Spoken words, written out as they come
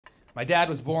My dad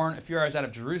was born a few hours out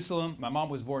of Jerusalem. My mom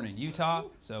was born in Utah,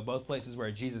 so both places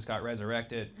where Jesus got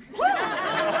resurrected.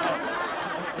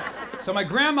 So my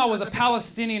grandma was a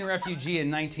Palestinian refugee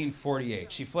in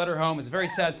 1948. She fled her home. It's a very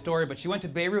sad story, but she went to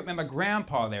Beirut, met my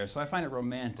grandpa there, so I find it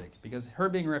romantic because her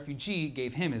being a refugee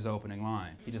gave him his opening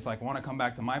line. He just like, want to come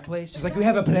back to my place? She's like, do we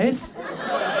have a place?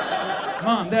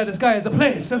 Mom, Dad, this guy has a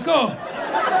place. Let's go.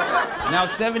 Now,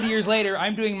 70 years later,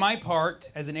 I'm doing my part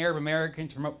as an Arab American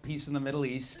to promote peace in the Middle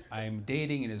East. I'm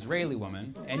dating an Israeli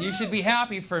woman, and you should be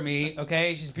happy for me,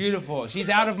 okay? She's beautiful. She's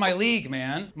out of my league,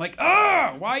 man. I'm like,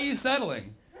 why are you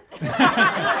settling?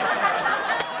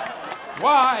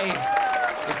 Why?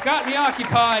 It's got me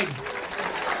occupied.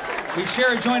 We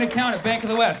share a joint account at Bank of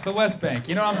the West Bank.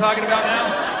 You know what I'm talking about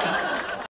now?